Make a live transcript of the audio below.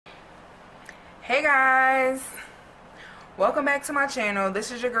Hey guys, welcome back to my channel.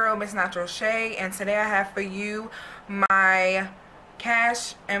 This is your girl Missnaturalshay, and today I have for you my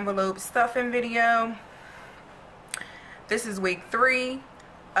cash envelope stuffing video. This is week 3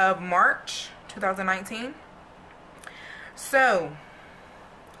 of March 2019. So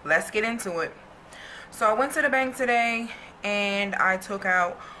let's get into it. So I went to the bank today and I took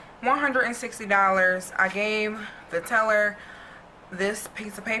out $160. I gave the teller this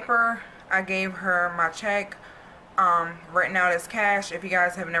piece of paper. I gave her my check written out as cash. If you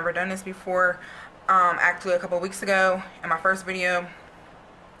guys have never done this before, actually a couple weeks ago in my first video,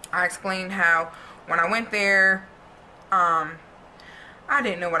 I explained how when I went there, I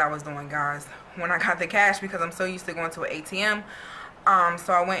didn't know what I was doing, guys, when I got the cash, because I'm so used to going to an ATM.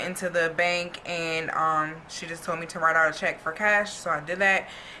 So I went into the bank and she just told me to write out a check for cash, so I did that,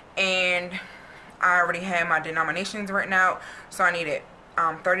 and I already had my denominations written out. So I needed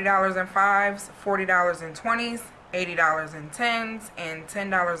 $30 in 5s, $40 in 20s, $80 in 10s, and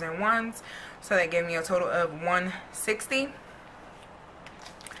 $10 in 1s. So that gave me a total of $160.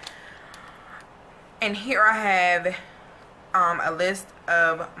 And here I have a list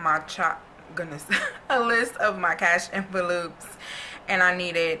of my a list of my cash envelopes, and I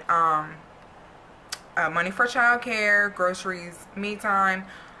needed money for childcare, groceries, me time,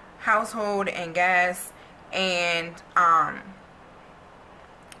 household and gas, and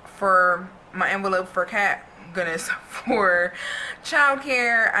for my envelope for for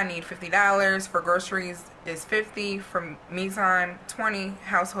childcare I need $50, for groceries is $50, for me time $20,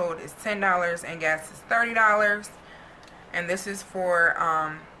 household is $10, and gas is $30. And this is for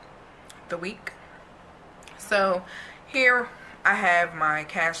the week. So here I have my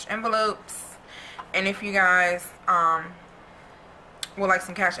cash envelopes, and if you guys would like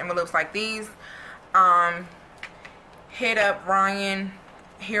some cash envelopes like these, hit up Ryan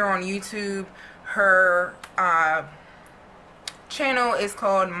here on YouTube. Her channel is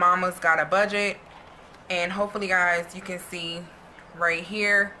called Mama's Got a Budget, and hopefully guys you can see right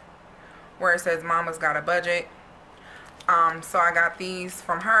here where it says Mama's Got a Budget. So I got these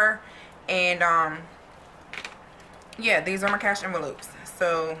from her, and yeah, these are my cash envelopes,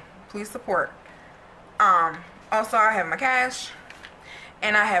 so please support. Also I have my cash,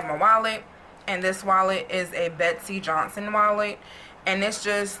 and I have my wallet, and this wallet is a Betsey Johnson wallet, and it's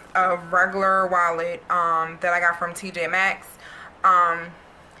just a regular wallet that I got from TJ Maxx.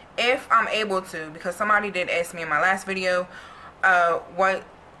 If I'm able to, because somebody did ask me in my last video what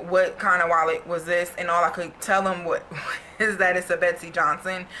kind of wallet was this, and all I could tell them is that it's a Betsey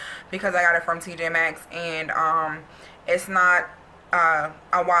Johnson, because I got it from TJ Maxx, and it's not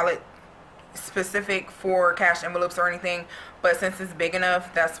a wallet specific for cash envelopes or anything, but since it's big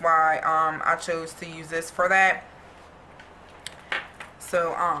enough, that's why I chose to use this for that.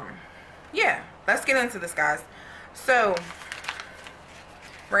 So yeah, let's get into this, guys. So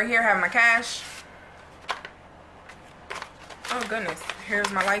right here I have my cash. Oh goodness, here's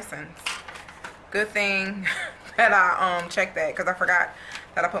my license. Good thing that I checked that, because I forgot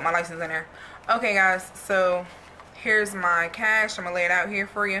that I put my license in there. Okay guys, so here's my cash. I'm gonna lay it out here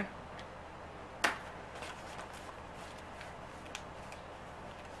for you.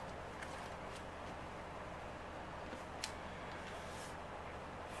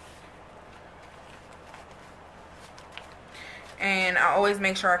 And I always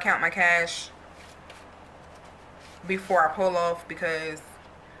make sure I count my cash before I pull off, because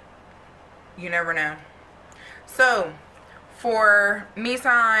you never know. So for me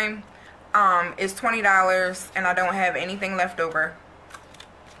time it's $20, and I don't have anything left over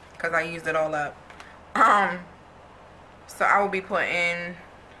because I used it all up. So I will be putting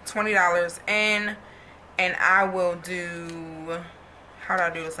 $20 in, and I will do, how did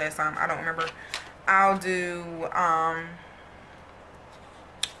I do this last time? I don't remember. I'll do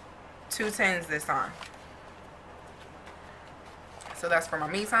 2 10s this time. So that's for my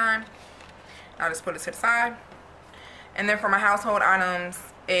me time. I'll just put it to the side. And then for my household items,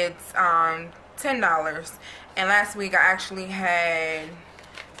 it's $10. And last week I actually had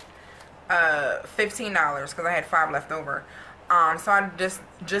 $15 because I had 5 left over. So I just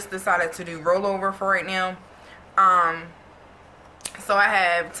decided to do rollover for right now. So I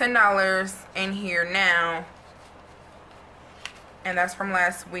have $10 in here now, and that's from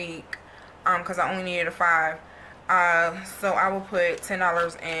last week, because I only needed a 5. So I will put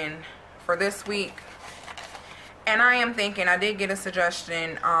 $10 in for this week. And I am thinking, I did get a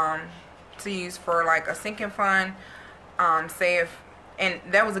suggestion to use for like a sinking fund. Say if, and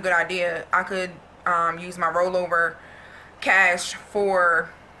that was a good idea, I could use my rollover cash for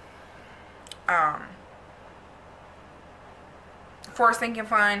a sinking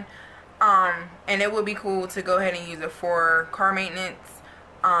fund. And it would be cool to go ahead and use it for car maintenance.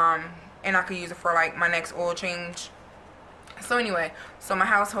 And I could use it for like my next oil change. So anyway, so my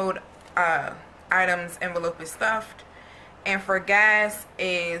household items envelope is stuffed, and for gas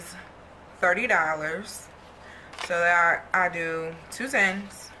is $30. So that I do 2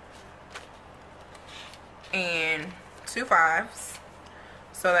 cents and 2 5s.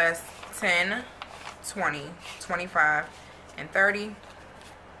 So that's 10, 20, 25, and 30.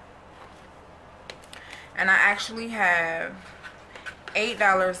 And I actually have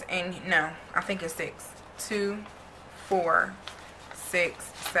 $8 in, no, I think it's 6. 2, 4,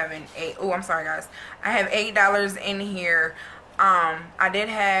 6, 7, 8. Oh, I'm sorry guys. I have $8 in here. I did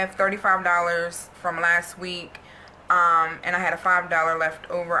have $35 from last week. And I had a $5 left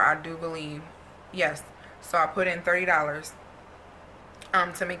over, I do believe. Yes. So I put in $30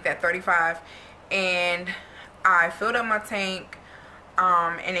 to make that 35, and I filled up my tank,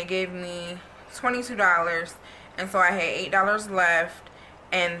 and it gave me $22, and so I had $8 left.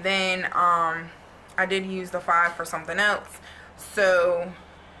 And then I did use the 5 for something else. So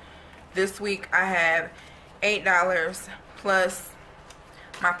this week I have $8 plus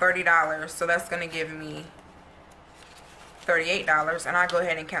my $30, so that's gonna give me $38. And I'll go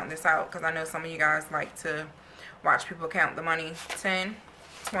ahead and count this out because I know some of you guys like to watch people count the money. 10,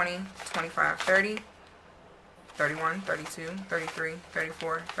 20, 25, 30, 31, 32, 33,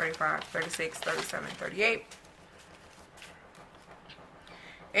 34, 35, 36, 37, 38.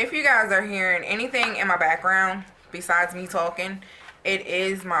 If you guys are hearing anything in my background besides me talking, it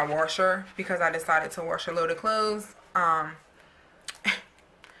is my washer, because I decided to wash a load of clothes.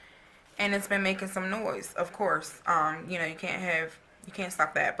 And it's been making some noise, of course. You know, you can't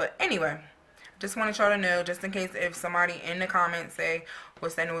stop that. But anyway, just wanted y'all to know, just in case if somebody in the comments say,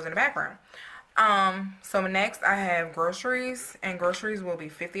 what's that noise in the background? So next I have groceries, and groceries will be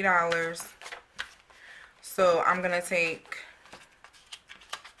 $50. So I'm gonna take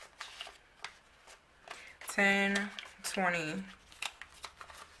 10, 20,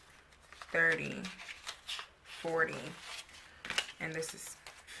 30, 40, and this is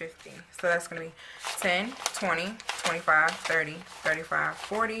 50. So that's going to be 10, 20, 25, 30, 35,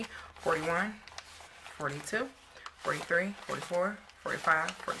 40, 41, 42, 43, 44,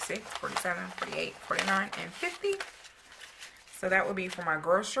 45, 46, 47, 48, 49, and 50. So that will be for my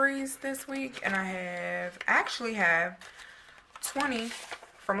groceries this week. And I actually have 20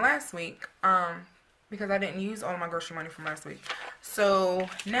 from last week, because I didn't use all my grocery money from last week. So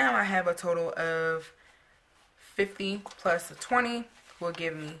now I have a total of 50 plus 20 will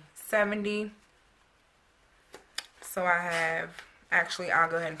give me 70. So I have, actually I'll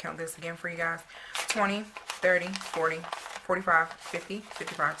go ahead and count this again for you guys. 20, 30, 40, 45, 50,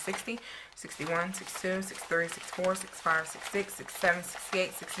 55, 60, 61, 62, 63, 64, 65, 66, 67,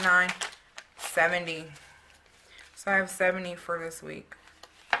 68, 69, 70. So I have 70 for this week.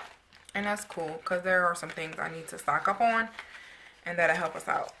 And that's cool, because there are some things I need to stock up on, and that'll help us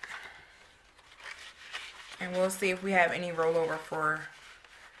out. And we'll see if we have any rollover for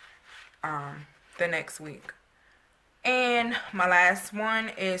the next week. And my last one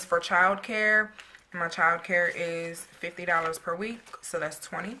is for childcare. My childcare is $50 per week. So that's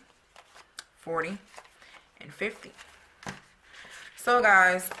 20, 40, and 50. So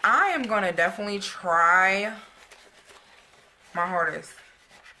guys, I am going to definitely try my hardest.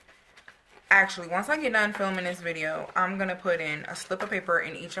 Actually, once I get done filming this video, I'm going to put in a slip of paper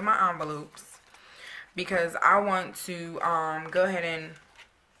in each of my envelopes, because I want to go ahead and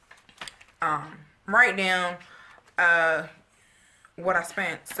write down what I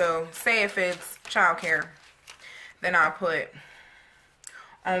spent. So say if it's childcare, then I'll put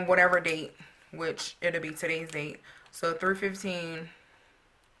on whatever date, which it'll be today's date. So 3/15/19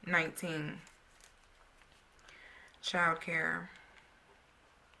 childcare,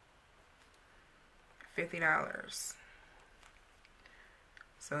 $50.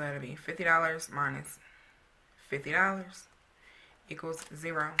 So that'll be $50 minus $50 equals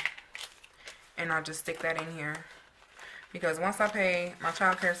 0. And I'll just stick that in here, because once I pay my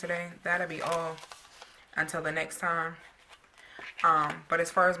childcare today, that'll be all until the next time. But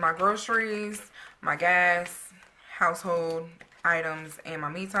as far as my groceries, my gas, household items, and my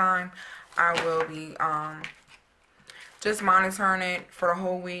me time, I will be just monitoring it for the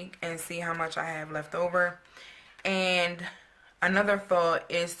whole week and see how much I have left over. And another thought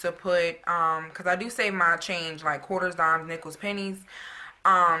is to put, because I do save my change, like quarters, dimes, nickels, pennies.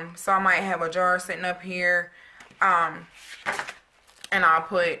 So I might have a jar sitting up here, and I'll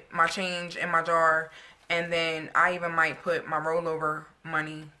put my change in my jar, and then I even might put my rollover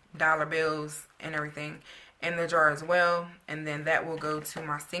money, dollar bills and everything, in the jar as well, and then that will go to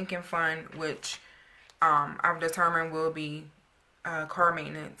my sinking fund, which I've determined will be car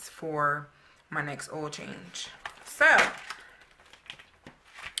maintenance for my next oil change. So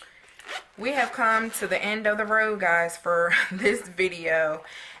we have come to the end of the road, guys, for this video,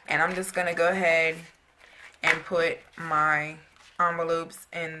 and I'm just gonna go ahead and put my envelopes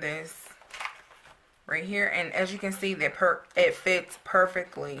in this right here, and as you can see, that it fits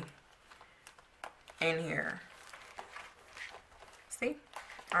perfectly in here. See?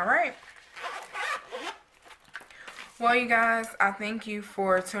 All right. Well, you guys, I thank you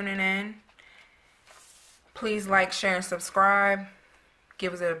for tuning in. Please like, share, and subscribe.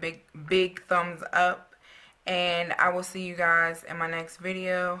 Give us a big thumbs up, and I will see you guys in my next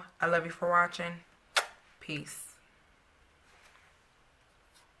video. I love you for watching. Peace.